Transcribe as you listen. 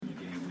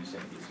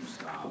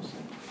stops.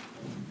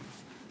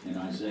 And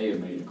Isaiah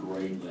made a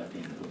great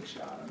left-handed hook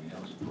shot. I mean,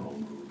 that was a pro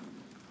move.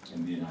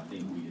 And then I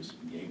think we just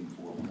gave him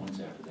 4 points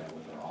after that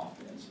with our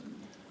offense.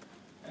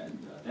 And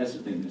that's the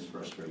thing that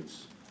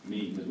frustrates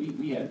me, because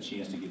we had a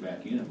chance to get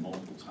back in it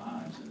multiple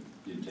times and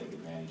didn't take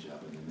advantage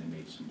of it, and then they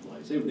made some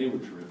plays. They were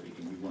terrific,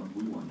 and we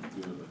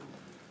weren't good,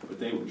 but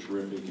they were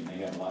terrific, and they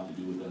had a lot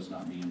to do with us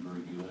not being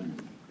very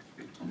good.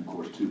 And of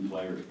course, 2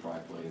 players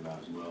probably played about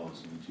as well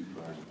as the 2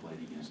 players have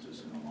played against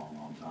us in a long,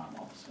 long time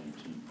off the same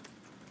team.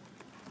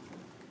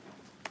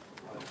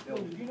 Bill,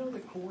 did you know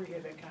that Corey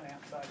had that kind of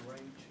outside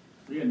range?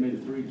 He hadn't made a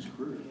 3 in his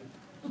career,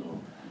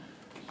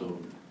 so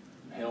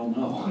hell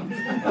no.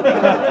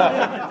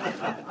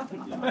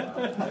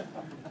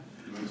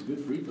 He's a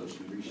good free throw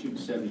shooter. He's shooting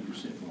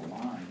 70% from the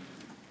line,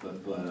 but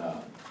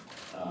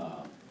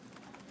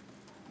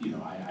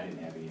I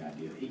didn't have any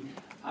idea.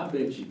 I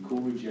bet you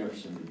Corey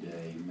Jefferson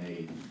today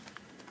made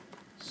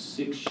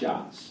 6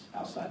 shots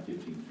outside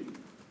 15 feet,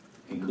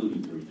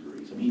 including 3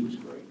 threes. I mean, he was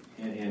great.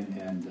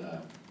 And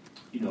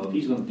if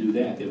he's going to do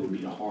that, it would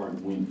be a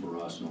hard win for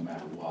us no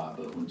matter what.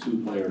 But when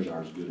 2 players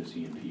are as good as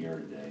he and Pierre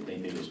today,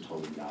 they just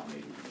totally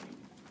dominated the game.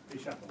 He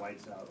shot the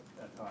lights out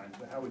at times,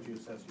 but how would you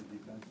assess your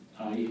defense?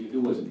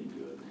 It wasn't any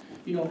good.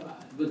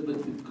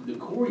 But the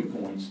Corey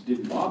points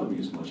didn't bother me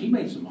as much. He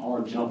made some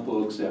hard jump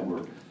hooks that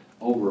were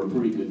over a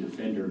pretty good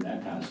defender and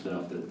that kind of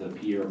stuff. The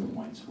Pierre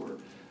points were,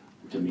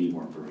 to me,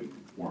 weren't very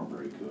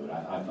good.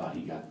 I thought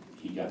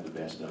he got the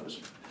best of us.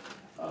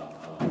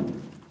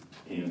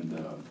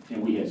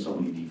 And we had so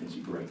many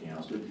defensive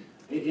breakdowns. But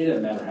it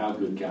doesn't matter how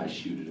good guys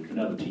shoot it. If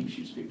another team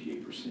shoots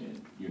 58%,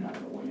 you're not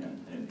going to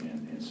win.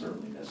 And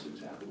certainly that's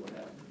exactly what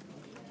happened.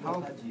 How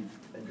have you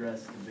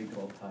addressed the Big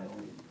 12 title?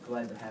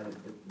 Glad to have it,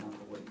 but not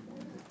the way you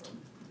wanted it.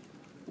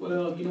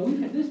 Well, we've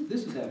had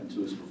this has happened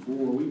to us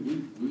before.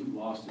 We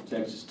lost to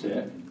Texas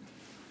Tech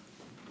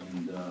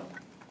and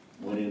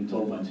went in and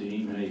told my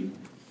team, hey,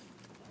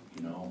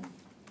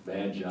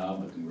 bad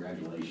job, but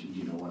congratulations.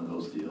 One of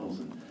those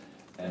deals.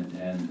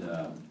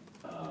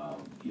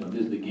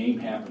 The game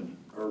happened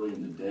early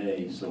in the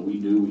day, so we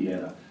knew we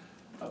had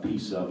a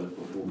piece of it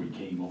before we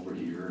came over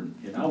here.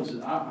 And I'll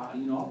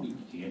be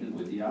candid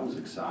with you. I was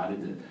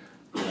excited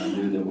that I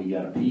knew that we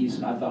got a piece,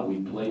 and I thought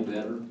we'd play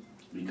better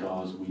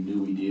because we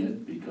knew we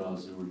did,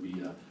 because there would be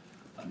a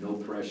no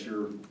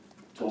pressure,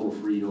 total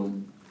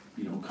freedom,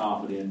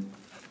 confident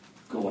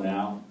going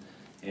out.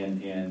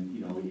 And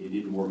it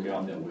didn't work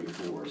out that way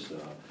for us.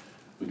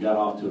 We got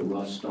off to a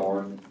rough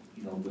start.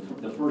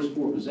 The first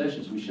 4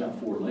 possessions, we shot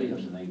 4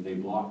 layups, and they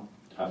blocked.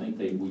 I think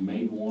we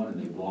made 1, and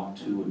they blocked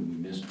 2, and we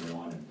missed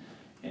 1.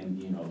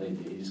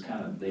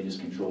 They just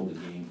controlled the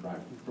game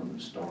right from the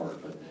start.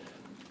 But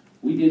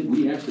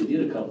we actually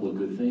did a couple of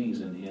good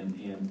things, and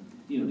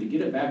to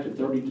get it back to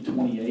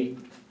 30-28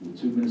 with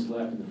 2 minutes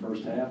left in the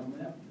first half,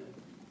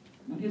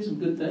 we did some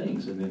good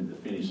things, and then to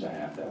finish the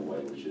half that way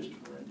was just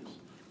horrendous.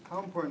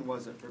 How important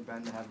was it for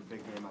Ben to have a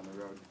big game on the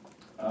road?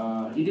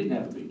 He didn't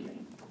have a big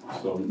game,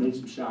 so he made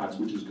some shots,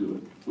 which is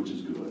good.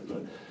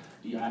 But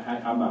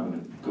I'm not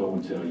going to go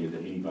and tell you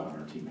that anybody on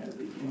our team had a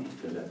big game,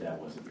 because that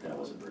wasn't a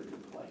very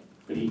good play.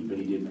 But he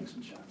did make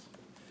some shots.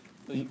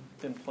 Well,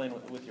 you've been playing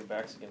with your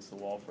backs against the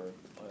wall for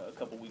a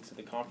couple weeks of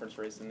the conference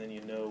race, and then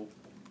you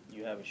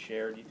have a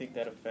share. Do you think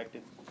that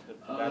affected the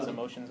guys'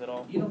 emotions at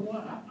all? You know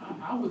what?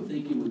 I would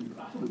think it would.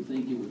 I would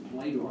think it would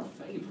play to our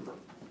favor.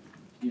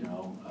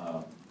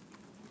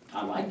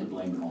 I like to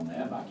blame it on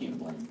that, but I can't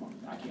blame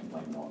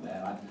it on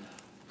that.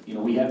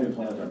 We have been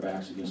playing with our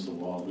backs against the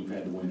wall. We've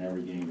had to win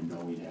every game to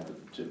know we'd have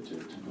to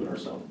put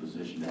ourselves in a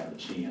position to have a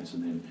chance.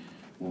 And then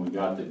when we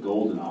got the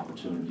golden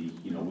opportunity,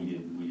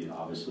 we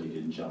obviously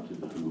didn't jump to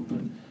the hoop.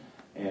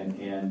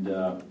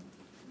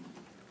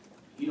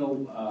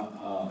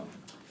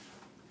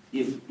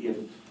 If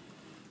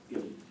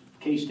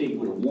K-State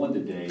would have won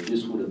today,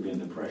 this would have been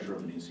the pressure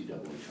of an NCAA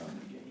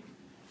tournament game,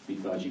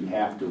 because you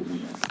have to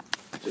win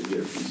to get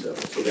a piece of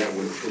it. So that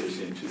would have put us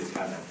into the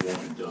kind of one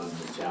and done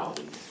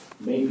mentality.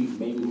 Maybe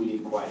we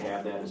didn't quite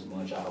have that as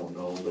much, I don't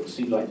know, but it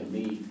seemed like to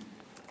me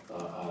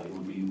it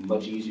would be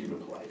much easier to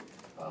play.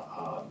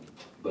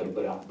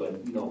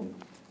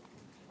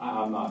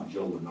 I'm not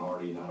Joe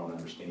Lenardi, and I don't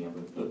understand,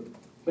 but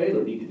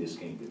Baylor needed this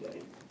game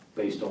today,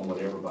 based on what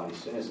everybody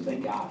says, and they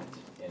got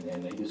it,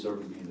 and they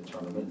deserve to be in the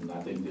tournament, and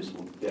I think this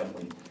will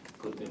definitely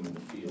put them in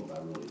the field. I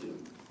really do.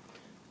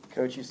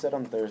 Coach, you said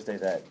on Thursday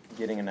that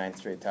getting a 9th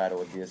straight title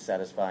would be as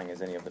satisfying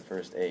as any of the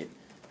first 8.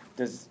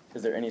 Is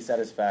there any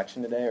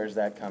satisfaction today, or does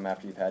that come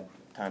after you've had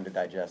time to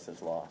digest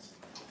this loss?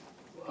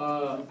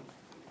 Yeah,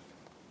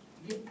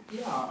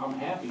 I'm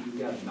happy you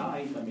got a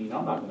 9th. I mean,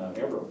 I'm not going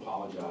to ever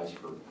apologize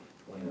for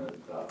winning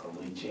a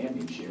league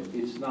championship.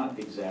 It's not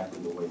exactly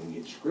the way we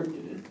had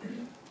scripted it,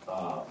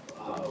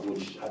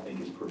 which I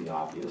think is pretty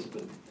obvious.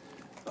 But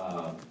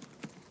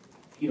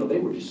they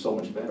were just so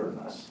much better than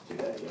us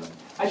today.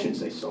 I shouldn't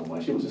say so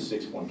much. It was a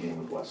 6-point game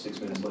with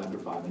 6 minutes left or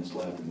 5 minutes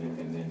left, and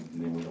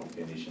then we don't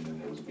finish, and then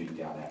there was a beat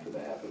down after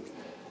that.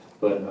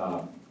 But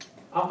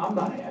I'm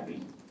not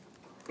happy.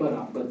 But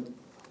I'm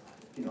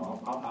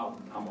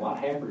a lot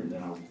happier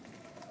than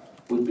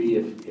would be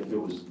if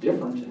it was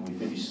different and we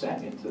finished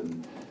second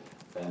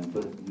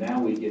but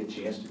now we get a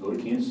chance to go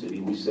to Kansas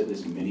City. We said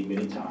this many,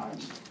 many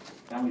times.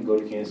 Now we go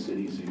to Kansas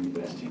City and see who the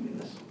best team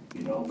is,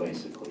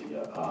 basically.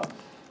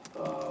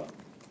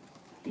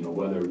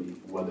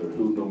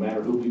 No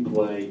matter who we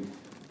play,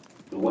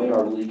 the way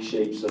our league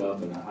shapes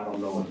up, and I don't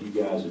know if you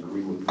guys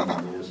agree with me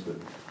on this, but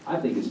I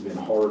think it's been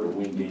harder to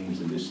win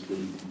games in this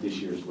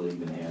year's league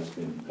than it has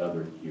been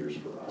other years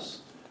for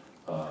us.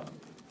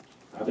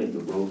 I think the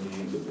road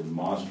games have been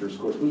monsters.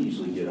 Of course, we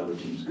usually get other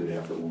teams good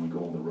after when we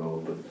go on the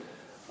road, but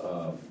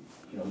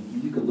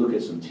you can look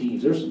at some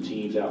teams. There's some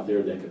teams out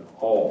there that could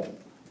all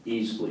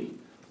easily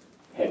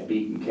have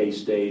beaten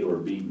K-State or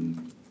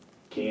beaten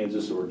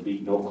Kansas or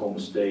beaten Oklahoma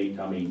State.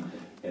 I mean,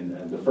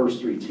 and the first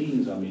three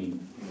teams,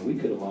 we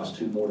could have lost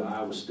 2 more to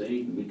Iowa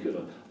State, and we could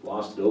have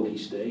lost to Okie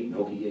State, and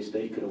Okie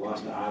State could have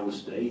lost to Iowa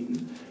State,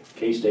 and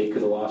K-State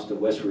could have lost to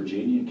West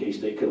Virginia, and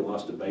K-State could have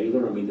lost to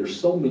Baylor. I mean, there's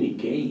so many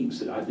games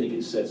that I think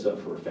it sets up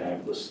for a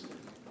fabulous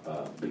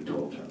Big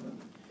 12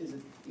 tournament. Is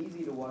it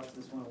easy to watch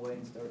this one away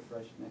and start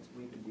fresh next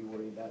week, or do you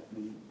worry about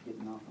maybe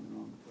getting off on the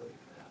wrong foot?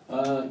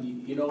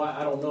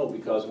 I don't know,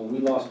 because when we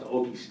lost to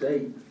Okie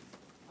State,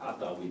 I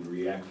thought we'd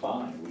react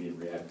fine. We didn't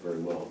react very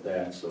well at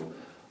that, so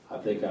I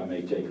think I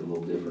may take a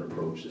little different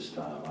approach this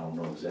time. I don't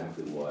know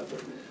exactly what,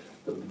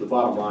 but the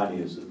bottom line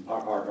is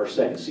our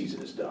second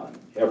season is done.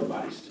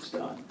 Everybody's just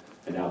done.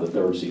 And now the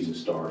third season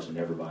starts and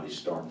everybody's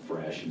starting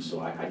fresh, and so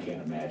I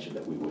can't imagine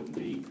that we wouldn't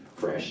be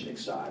fresh and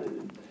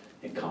excited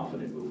and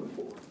confident moving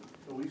forward.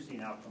 So we've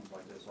seen outcomes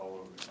like this all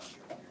over the country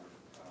here.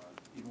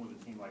 Even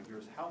with a team like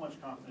yours, how much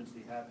confidence do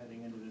you have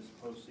heading into this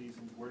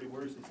postseason?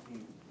 Where's this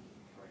team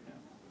right now?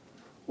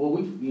 Well,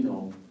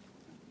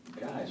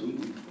 guys,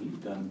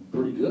 we've done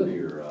pretty good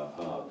here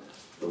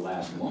the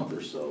last month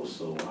or so.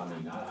 So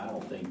I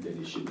don't think that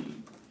it should be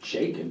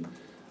shaken,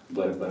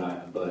 but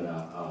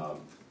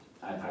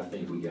I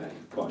think we got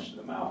punched in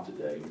the mouth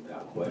today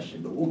without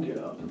question. But we'll get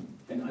up,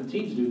 and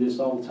teams do this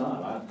all the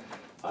time.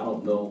 I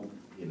don't know,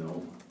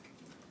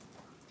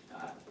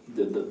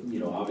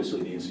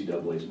 obviously the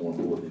NCAA is more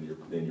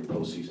important than your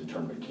postseason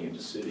tournament in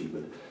Kansas City,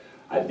 but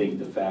I think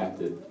the fact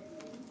that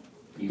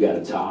you got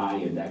a tie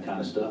and that kind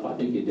of stuff, I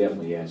think it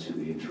definitely adds to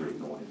the intrigue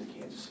going into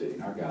Kansas City,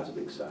 and our guys will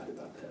be excited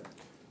about that.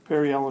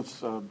 Perry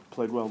Ellis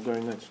played well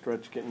during that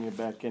stretch, getting you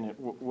back in it.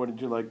 What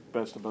did you like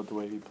best about the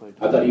way he played?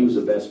 I thought he was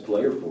the best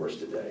player for us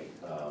today.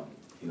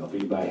 If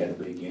anybody had a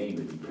big game,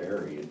 it'd be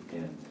Perry,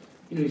 and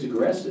he's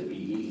aggressive.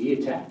 He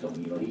attacked them.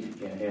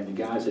 And the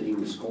guys that he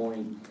was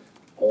scoring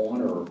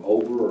on or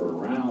over or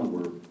around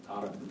were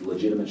out of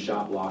legitimate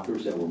shot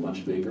blockers that were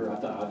much bigger. I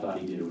thought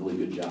he did a really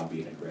good job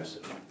being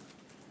aggressive.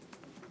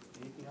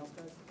 Anything else,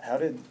 guys? How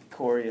did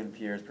Corey and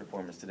Pierre's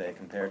performance today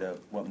compare to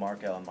what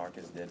Markel and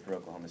Marcus did for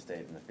Oklahoma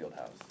State in the field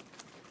house?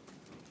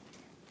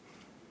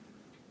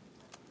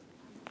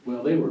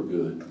 Well, they were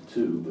good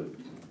too, but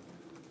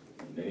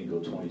they didn't go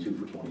 22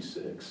 for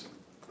 26.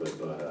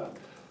 But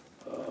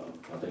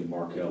I think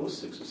Markel was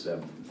 6 of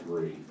 7 from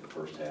 3 the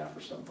first half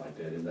or something like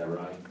that. Isn't that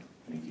right?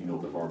 I mean, you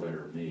know it far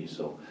better than me.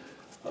 So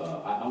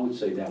I would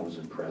say that was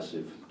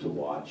impressive to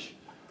watch.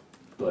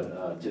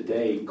 But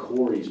today,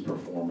 Corey's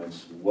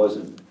performance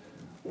wasn't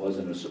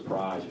a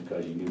surprise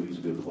because you knew he was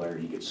a good player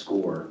and he could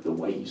score. The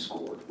way he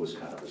scored was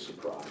kind of a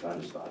surprise. I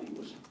just thought he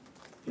was,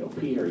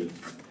 Pierre,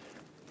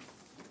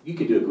 you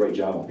could do a great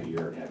job on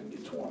Pierre and have him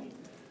get 20.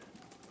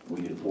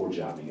 We did a poor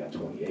job and he got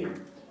 28.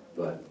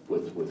 But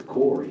with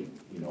Corey,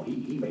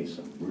 he made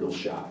some real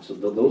shots. So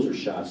those are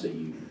shots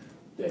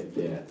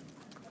that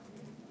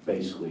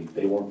basically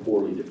they weren't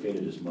poorly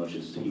defended as much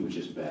as he was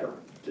just better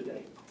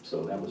today.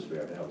 So it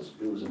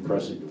was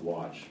impressive to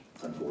watch,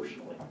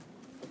 unfortunately.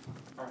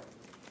 All right.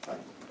 All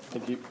right.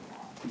 Thank you.